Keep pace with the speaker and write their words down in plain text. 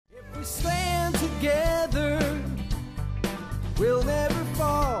we stand together, we'll never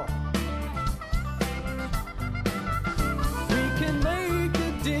fall. We can make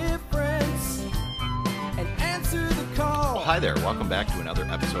a difference and answer the call. Well, hi there. Welcome back to another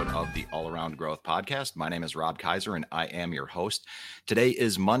episode of the All Around Growth Podcast. My name is Rob Kaiser, and I am your host. Today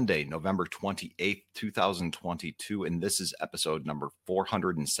is Monday, November 28th, 2022, and this is episode number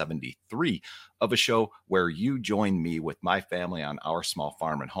 473 of a show where you join me with my family on our small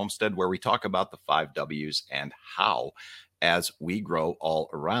farm and homestead, where we talk about the 5 W's and how as we grow all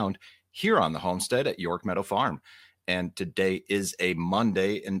around here on the homestead at York Meadow Farm. And today is a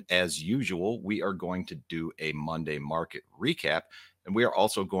Monday, and as usual, we are going to do a Monday market recap, and we are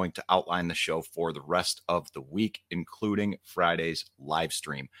also going to outline the show for the rest of the week, including Friday's live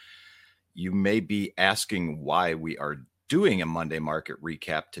stream. You may be asking why we are doing a Monday market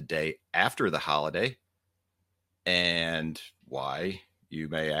recap today after the holiday, and why, you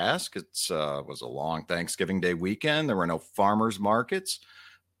may ask. It was a long Thanksgiving Day weekend. There were no farmers markets,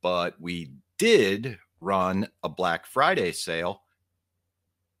 but we did run a Black Friday sale,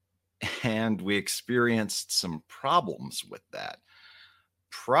 and we experienced some problems with that.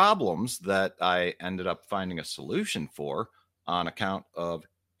 Problems that I ended up finding a solution for on account of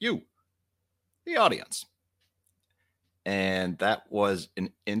you, the audience. And that was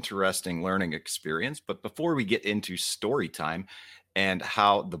an interesting learning experience. But before we get into story time and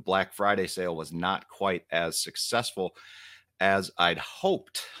how the Black Friday sale was not quite as successful as I'd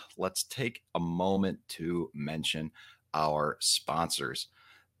hoped, let's take a moment to mention our sponsors.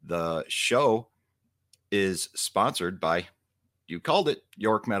 The show is sponsored by, you called it,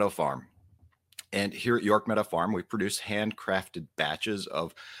 York Meadow Farm. And here at York Meadow Farm, we produce handcrafted batches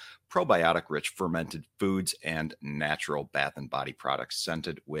of probiotic-rich fermented foods and natural bath and body products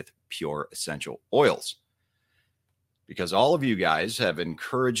scented with pure essential oils. Because all of you guys have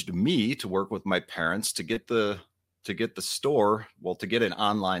encouraged me to work with my parents to get an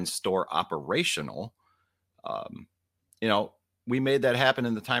online store operational. We made that happen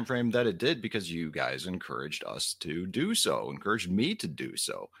in the time frame that it did because you guys encouraged us to do so, encouraged me to do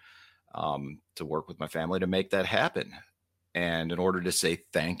so, to work with my family to make that happen. And in order to say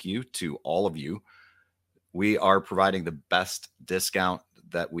thank you to all of you, we are providing the best discount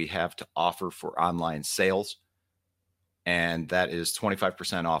that we have to offer for online sales. And that is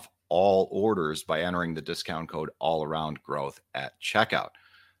 25% off all orders by entering the discount code All Around Growth at checkout.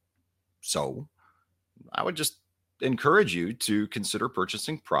 So I would just encourage you to consider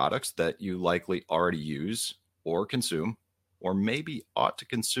purchasing products that you likely already use or consume, or maybe ought to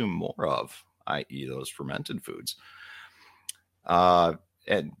consume more of, i.e. those fermented foods.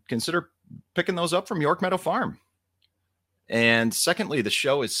 And consider picking those up from York Meadow Farm. And secondly, the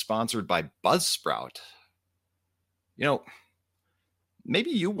show is sponsored by Buzzsprout. Maybe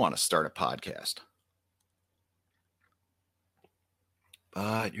you want to start a podcast,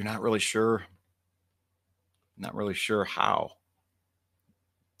 but you're not really sure how.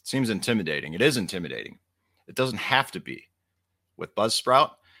 It seems intimidating. It is intimidating. It doesn't have to be. With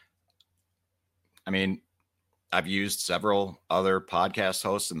Buzzsprout, I've used several other podcast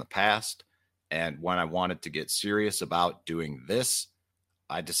hosts in the past, and when I wanted to get serious about doing this,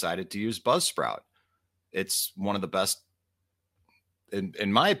 I decided to use Buzzsprout. It's one of the best.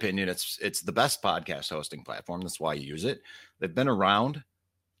 In my opinion, it's the best podcast hosting platform. That's why I use it. They've been around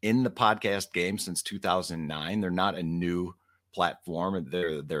in the podcast game since 2009. They're not a new platform.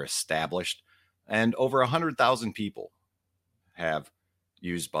 They're established, and over 100,000 people have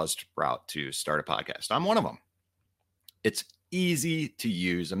used Buzzsprout to start a podcast. I'm one of them. It's easy to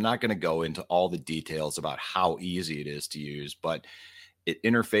use. I'm not going to go into all the details about how easy it is to use, but it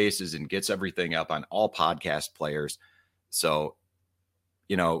interfaces and gets everything up on all podcast players. So,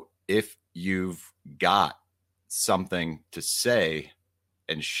 if you've got something to say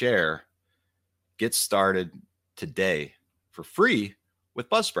and share, get started today for free with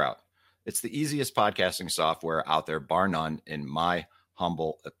Buzzsprout. It's the easiest podcasting software out there, bar none, in my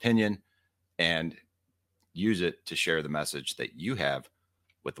humble opinion, and use it to share the message that you have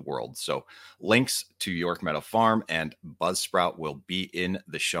with the world. So links to York Meadow Farm and Buzzsprout will be in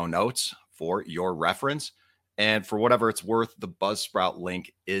the show notes for your reference. And for whatever it's worth, the Buzzsprout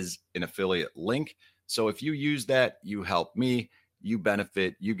link is an affiliate link. So if you use that, you help me, you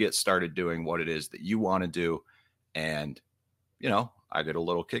benefit, you get started doing what it is that you want to do. And, I get a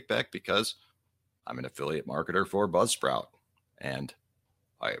little kickback because I'm an affiliate marketer for Buzzsprout, and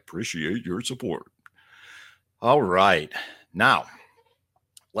I appreciate your support. All right. Now,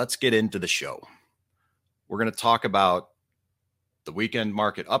 let's get into the show. We're going to talk about the weekend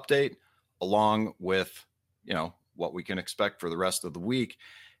market update along with, what we can expect for the rest of the week.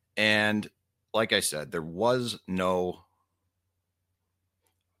 And like I said, there was no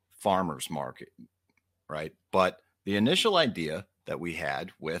farmer's market, right? But the initial idea that we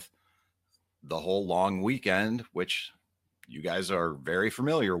had with the whole long weekend, which you guys are very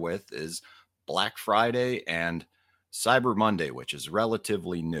familiar with, is Black Friday and Cyber Monday, which is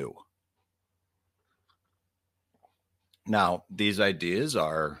relatively new. Now, these ideas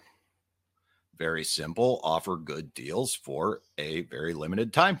are very simple, offer good deals for a very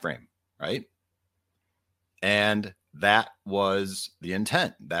limited time frame, right? And that was the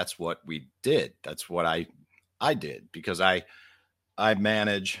intent. That's what we did. That's what I did, because I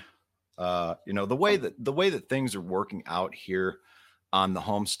manage the way that things are working out here on the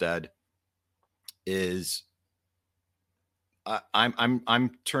homestead is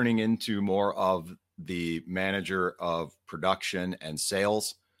I'm turning into more of the manager of production and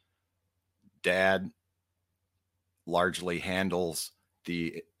sales. Dad largely handles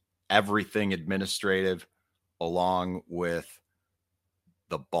the everything administrative, along with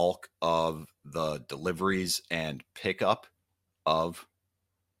the bulk of the deliveries and pickup of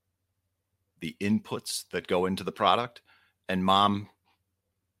the inputs that go into the product. And Mom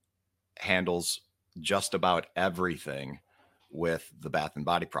handles just about everything with the Bath and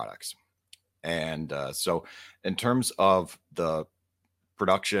Body products. And so in terms of the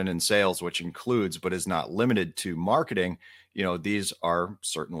production and sales, which includes but is not limited to marketing, these are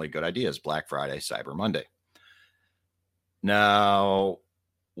certainly good ideas. Black Friday, Cyber Monday. Now,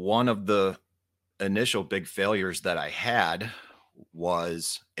 one of the initial big failures that I had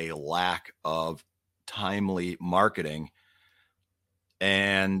was a lack of timely marketing.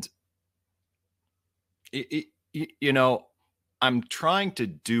 And, I'm trying to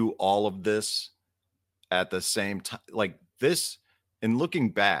do all of this at the same time. Like this, and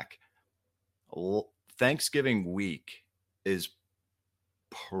looking back, Thanksgiving week is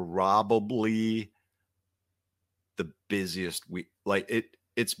probably the busiest week. Like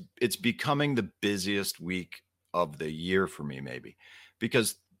it's becoming the busiest week of the year for me, maybe,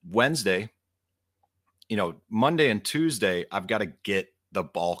 because Wednesday, Monday and Tuesday, I've got to get the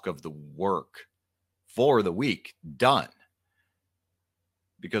bulk of the work for the week done,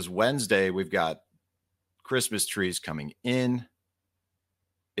 because Wednesday we've got Christmas trees coming in.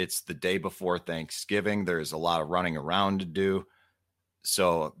 It's the day before Thanksgiving. There's a lot of running around to do.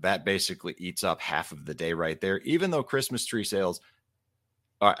 So that basically eats up half of the day right there. Even though Christmas tree sales,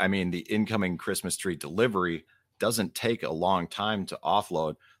 the incoming Christmas tree delivery doesn't take a long time to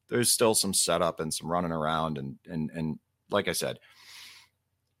offload, there's still some setup and some running around. And like I said,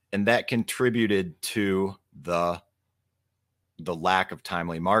 and that contributed to the lack of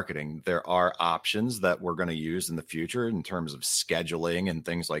timely marketing. There are options that we're going to use in the future in terms of scheduling and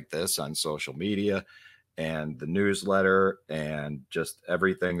things like this on social media and the newsletter and just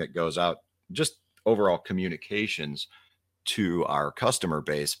everything that goes out, just overall communications to our customer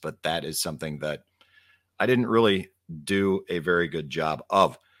base. But that is something that I didn't really do a very good job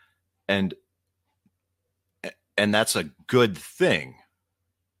of. And that's a good thing,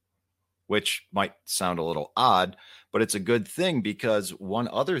 which might sound a little odd, but it's a good thing, because one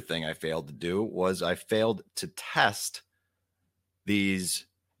other thing I failed to do was I failed to test these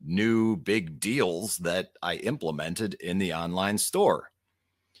new big deals that I implemented in the online store.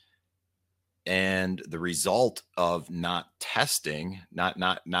 And the result of not testing,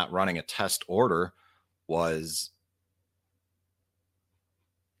 not running a test order, was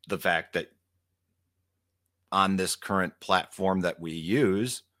the fact that on this current platform that we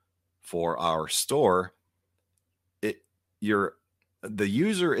use for our store, the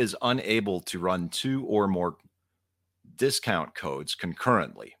user is unable to run 2 or more discount codes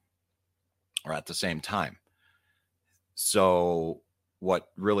concurrently or at the same time. So what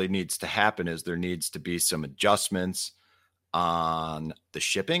really needs to happen is there needs to be some adjustments on the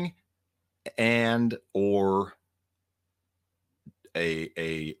shipping and or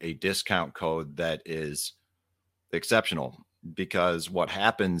a discount code that is exceptional. Because what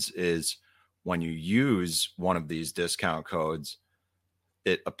happens is when you use one of these discount codes,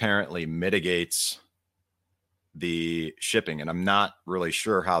 it apparently mitigates the shipping. And I'm not really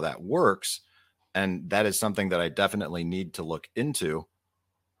sure how that works. And that is something that I definitely need to look into,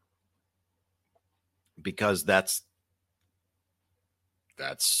 because that's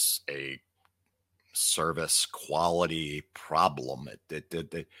a service quality problem.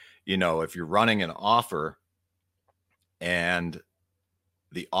 If you're running an offer and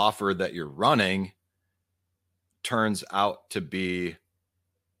the offer that you're running turns out to be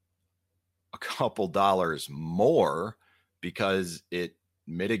a couple dollars more because it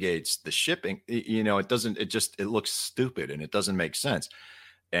mitigates the shipping, it looks stupid and it doesn't make sense.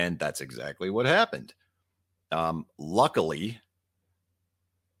 And that's exactly what happened. Luckily,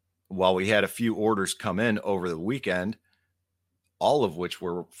 while we had a few orders come in over the weekend, all of which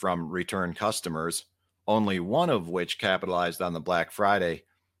were from return customers, only one of which capitalized on the Black Friday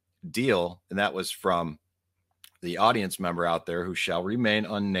deal, and that was from the audience member out there who shall remain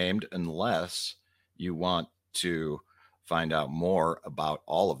unnamed unless you want to find out more about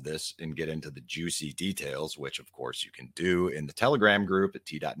all of this and get into the juicy details, which of course you can do in the Telegram group at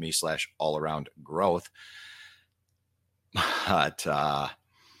t.me/allaroundgrowth. But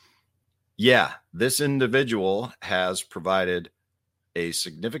yeah, this individual has provided a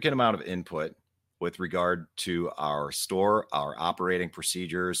significant amount of input with regard to our store, our operating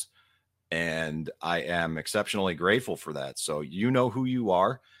procedures, and I am exceptionally grateful for that. So you know who you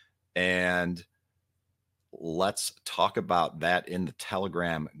are, and let's talk about that in the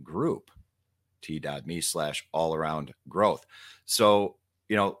Telegram group, t.me/allaroundgrowth. So,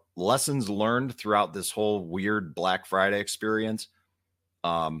 lessons learned throughout this whole weird Black Friday experience.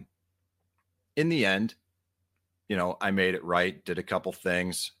 In the end, I made it right, did a couple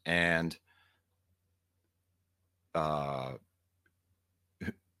things, and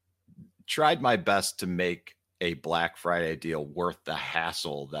tried my best to make a Black Friday deal worth the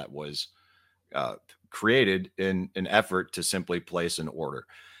hassle that was created in an effort to simply place an order.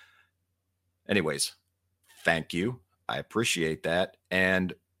 Anyways, thank you. I appreciate that.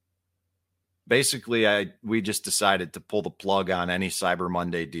 And basically, we just decided to pull the plug on any Cyber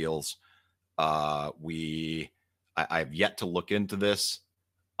Monday deals. I've yet to look into this.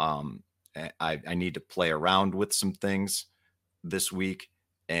 I need to play around with some things this week,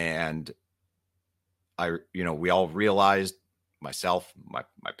 and we all realized, myself, my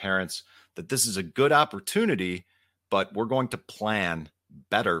parents, that this is a good opportunity, but we're going to plan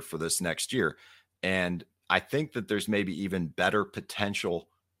better for this next year. And I think that there's maybe even better potential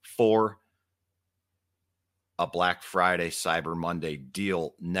for a Black Friday, Cyber Monday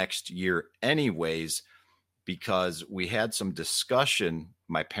deal next year anyways, because we had some discussion,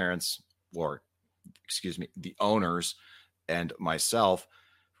 my parents, or excuse me, the owners and myself,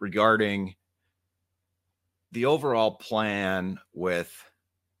 regarding the overall plan with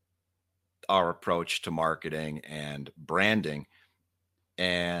our approach to marketing and branding,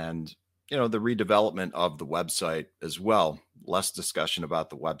 and the redevelopment of the website as well. Less discussion about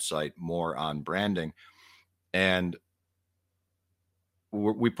the website, more on branding. And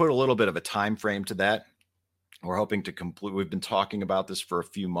we put a little bit of a time frame to that. We're hoping to complete. We've been talking about this for a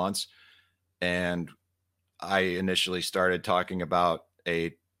few months, and I initially started talking about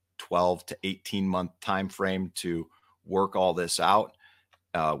a 12 to 18 month time frame to work all this out.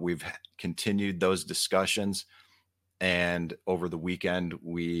 We've continued those discussions, and over the weekend,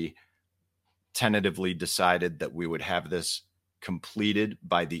 we tentatively decided that we would have this completed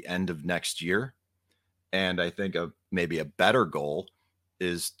by the end of next year. And I think maybe a better goal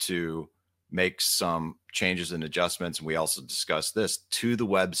is to make some changes and adjustments. And we also discussed this to the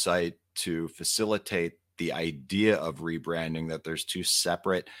website to facilitate the idea of rebranding, that there's two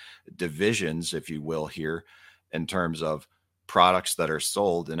separate divisions, if you will, here in terms of products that are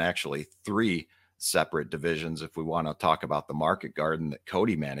sold, and actually three separate divisions if we want to talk about the Market Garden that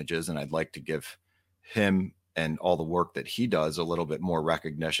Cody manages. And I'd like to give him and all the work that he does a little bit more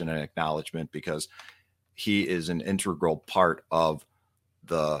recognition and acknowledgement, because he is an integral part of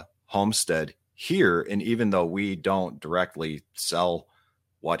the homestead here. And even though we don't directly sell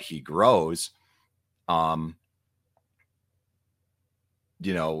what he grows, I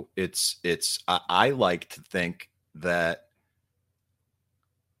like to think that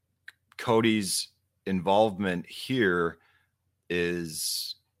Cody's involvement here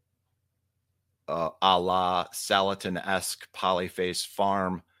is a la Salatin-esque Polyface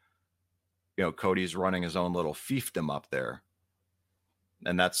Farm. Cody's running his own little fiefdom up there.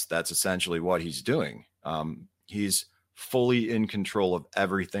 And that's essentially what he's doing. He's fully in control of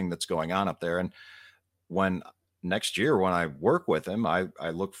everything that's going on up there. And next year, when I work with him, I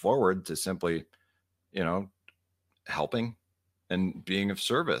look forward to simply, helping and being of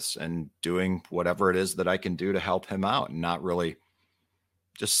service and doing whatever it is that I can do to help him out, and not really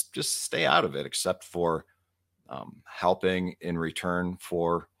just stay out of it, except for helping in return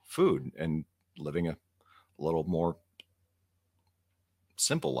for food and living a little more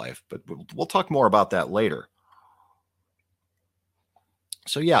simple life. But we'll talk more about that later.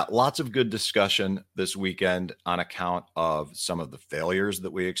 So yeah, lots of good discussion this weekend on account of some of the failures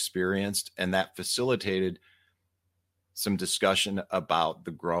that we experienced, and that facilitated some discussion about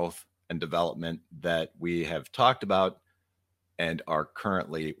the growth and development that we have talked about and are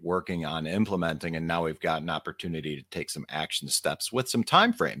currently working on implementing. And now we've got an opportunity to take some action steps with some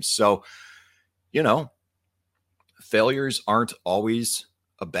time frames. So, failures aren't always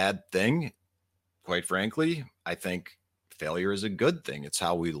a bad thing. Quite frankly, I think failure is a good thing. It's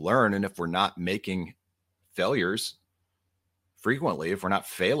how we learn. And if we're not making failures frequently, if we're not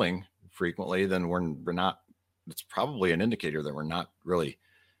failing frequently, then we're not, it's probably an indicator that we're not really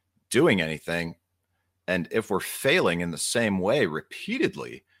doing anything. And if we're failing in the same way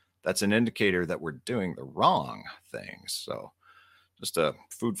repeatedly, that's an indicator that we're doing the wrong things. So just a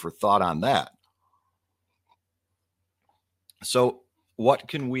food for thought on that. So what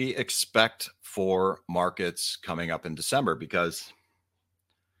can we expect for markets coming up in December? Because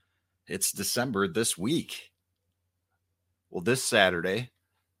it's December this week. Well, this Saturday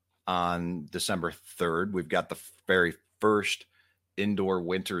on December 3rd, we've got the very first indoor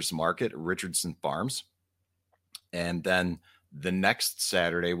winters market at Richardson Farms. And then the next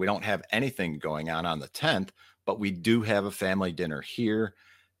Saturday, we don't have anything going on the 10th, but we do have a family dinner here.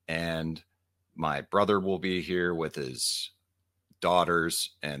 And my brother will be here with his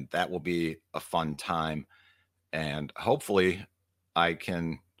daughters, and that will be a fun time. And hopefully I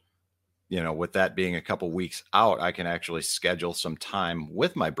can, with that being a couple weeks out, I can actually schedule some time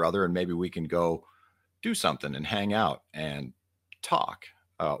with my brother, and maybe we can go do something and hang out and talk,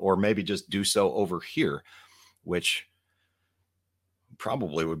 or maybe just do so over here, which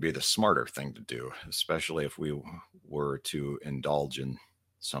probably would be the smarter thing to do, especially if we were to indulge in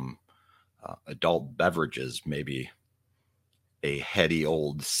some adult beverages, maybe a heady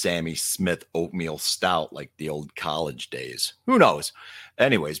old Sammy Smith oatmeal stout like the old college days. Who knows?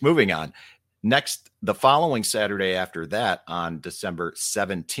 Anyways, moving on. Next, the following Saturday after that, on December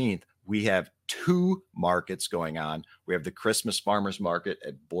 17th, we have two markets going on. We have the Christmas Farmers Market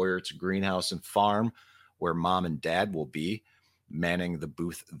at Boyert's Greenhouse and Farm, where Mom and Dad will be manning the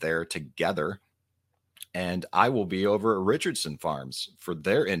booth there together. And I will be over at Richardson Farms for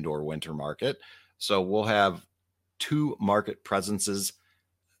their indoor winter market. So we'll have two market presences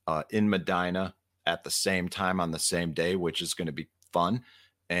in Medina at the same time on the same day, which is going to be fun.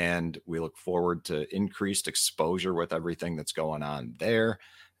 And we look forward to increased exposure with everything that's going on there.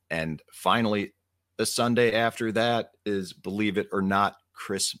 And finally, the Sunday after that is, believe it or not,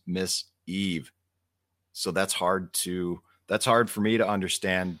 Christmas Eve. So that's hard for me to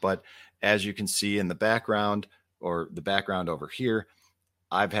understand. But as you can see in the background, or the background over here,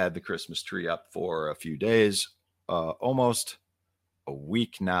 I've had the Christmas tree up for a few days, almost a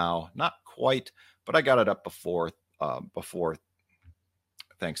week now, not quite, but I got it up before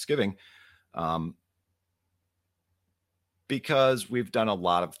Thanksgiving, because we've done a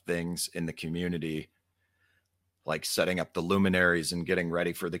lot of things in the community, like setting up the luminaries and getting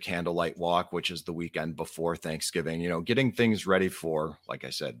ready for the candlelight walk, which is the weekend before Thanksgiving, getting things ready for, like I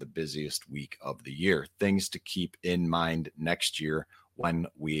said, the busiest week of the year, things to keep in mind next year when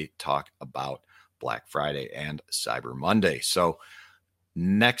we talk about Black Friday and Cyber Monday. So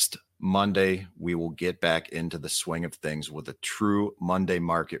next Monday, we will get back into the swing of things with a true Monday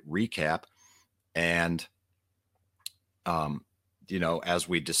market recap. And, as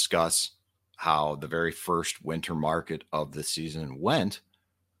we discuss how the very first winter market of the season went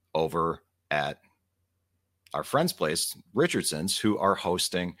over at our friend's place, Richardson's, who are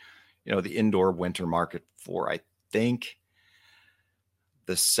hosting, the indoor winter market for, I think,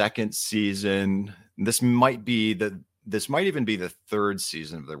 the second season. This might even be the third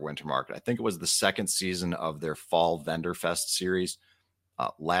season of their winter market. I think it was the second season of their Fall Vendor Fest series.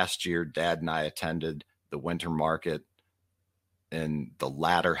 Last year, Dad and I attended the winter market in the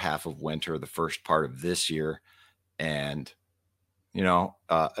latter half of winter, the first part of this year. And,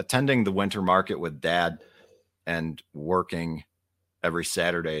 attending the winter market with Dad and working every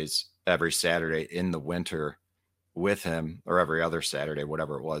Saturday in the winter with him, or every other Saturday,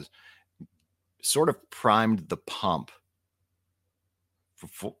 whatever it was, sort of primed the pump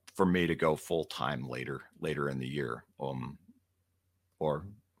for me to go full time later in the year, or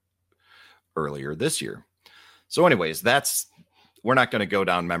earlier this year. So anyways, we're not going to go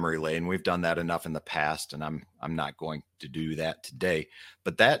down memory lane. We've done that enough in the past, and I'm not going to do that today.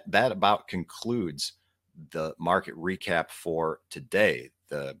 But that about concludes the market recap for today.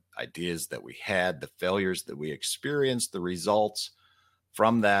 The ideas that we had, the failures that we experienced, the results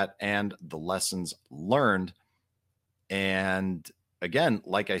from that, and the lessons learned. And again,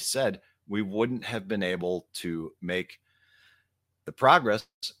 like I said, we wouldn't have been able to make the progress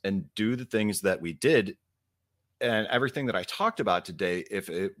and do the things that we did and everything that I talked about today if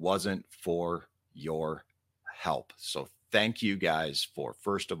it wasn't for your help. So thank you guys for,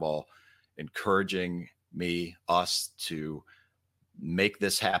 first of all, encouraging us to make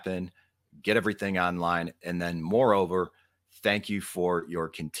this happen, get everything online. And then moreover, thank you for your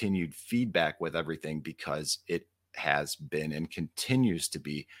continued feedback with everything, because it has been and continues to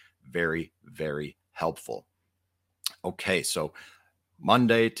be very, very helpful. Okay, so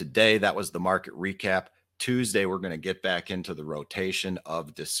Monday, today, that was the market recap. Tuesday, we're going to get back into the rotation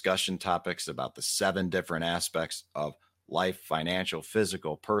of discussion topics about the 7 different aspects of life: financial,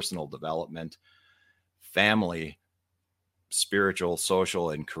 physical, personal development, family, spiritual,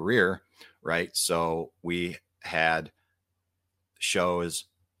 social, and career, right? So we had shows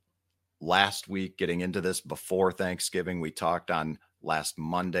last week getting into this before Thanksgiving. We talked on last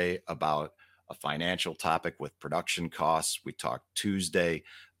Monday about a financial topic with production costs. We talked Tuesday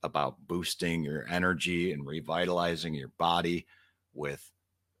about boosting your energy and revitalizing your body with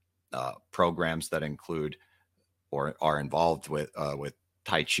programs that include or are involved with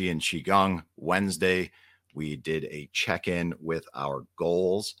Tai Chi and Qigong. Wednesday, we did a check-in with our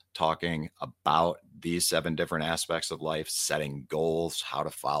goals, talking about these 7 different aspects of life: setting goals, how to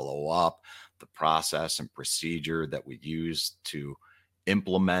follow up, the process and procedure that we use to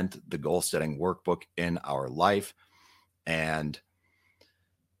implement the goal-setting workbook in our life. And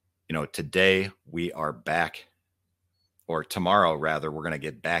today we are back, or tomorrow rather, we're going to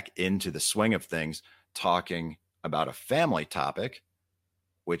get back into the swing of things, talking about a family topic,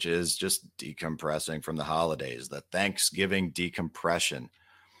 which is just decompressing from the holidays, the Thanksgiving decompression.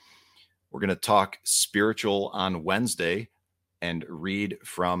 We're going to talk spiritual on Wednesday and read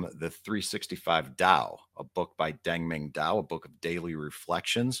from the 365 Tao, a book by Deng Ming Dao, a book of daily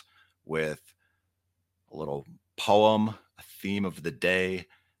reflections with a little poem, a theme of the day,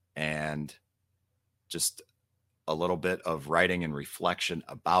 and just a little bit of writing and reflection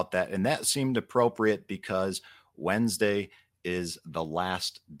about that. And that seemed appropriate because Wednesday is the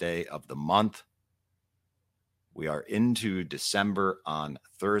last day of the month. We are into December on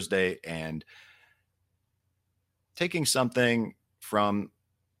Thursday, and taking something from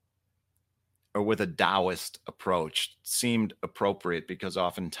or with a Taoist approach seemed appropriate, because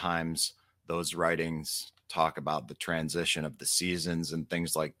oftentimes those writings talk about the transition of the seasons and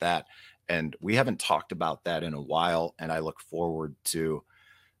things like that. And we haven't talked about that in a while. And I look forward to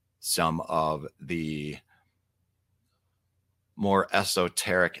some of the more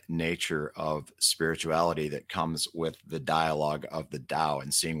esoteric nature of spirituality that comes with the dialogue of the Tao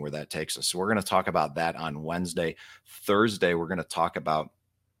and seeing where that takes us. So we're going to talk about that on Wednesday. Thursday, we're going to talk about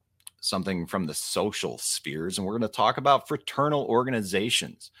something from the social spheres, and we're going to talk about fraternal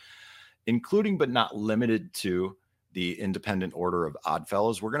organizations, including but not limited to the Independent Order of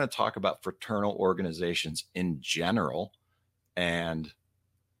Oddfellows. We're going to talk about fraternal organizations in general, and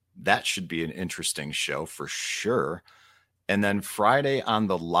that should be an interesting show for sure. And then Friday on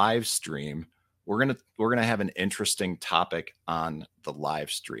the live stream, we're going to have an interesting topic on the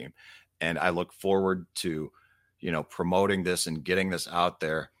live stream. And I look forward to, promoting this and getting this out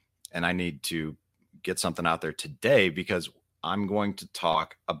there. And I need to get something out there today, because I'm going to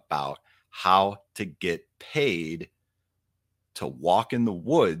talk about how to get paid to walk in the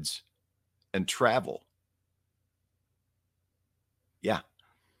woods and travel. Yeah.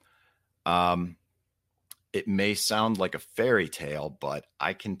 It may sound like a fairy tale, but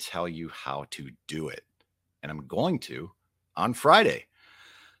I can tell you how to do it. And I'm going to on Friday.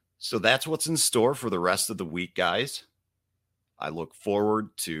 So that's what's in store for the rest of the week, guys. I look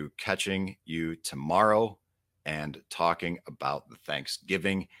forward to catching you tomorrow and talking about the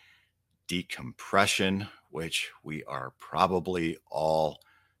Thanksgiving decompression, which we are probably all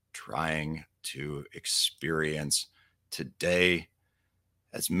trying to experience today,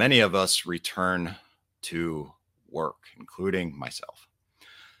 as many of us return to work, including myself.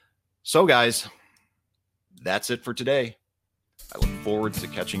 So guys, that's it for today. I look forward to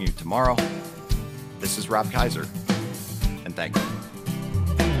catching you tomorrow. This is Rob Kaiser, and thank you.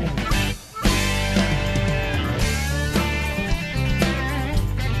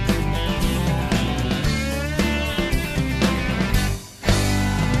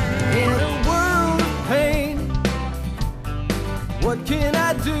 In a world of pain, what can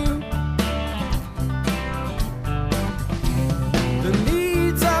I do? The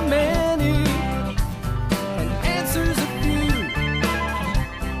needs are many and answers a few.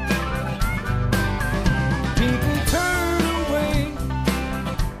 People turn away,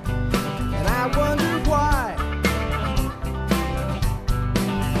 and I wonder why.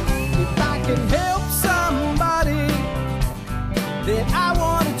 If I can help somebody, then I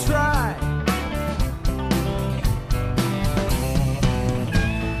want to try.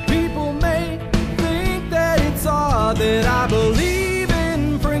 People may think that it's all that I believe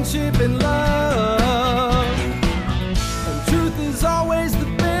in friendship and love, and truth is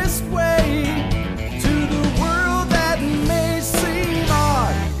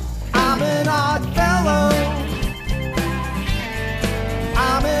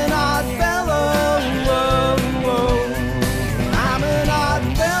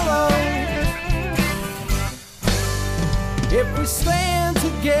stand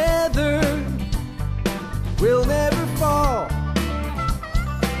together, we'll never fall.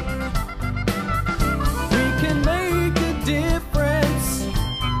 We can make a difference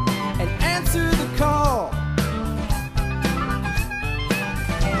and answer the call.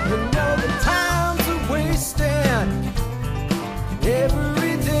 You know the times are wasting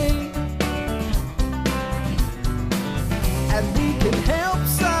every day, and we can help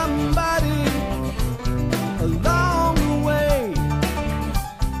somebody along the way.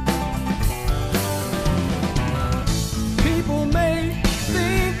 People may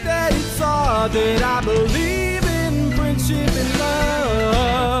think that it's odd that I believe in friendship and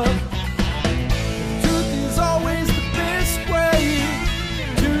love. The truth is always the best way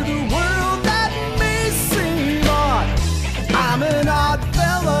to the world that may seem odd. I'm an odd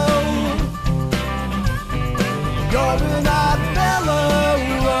fellow, you're an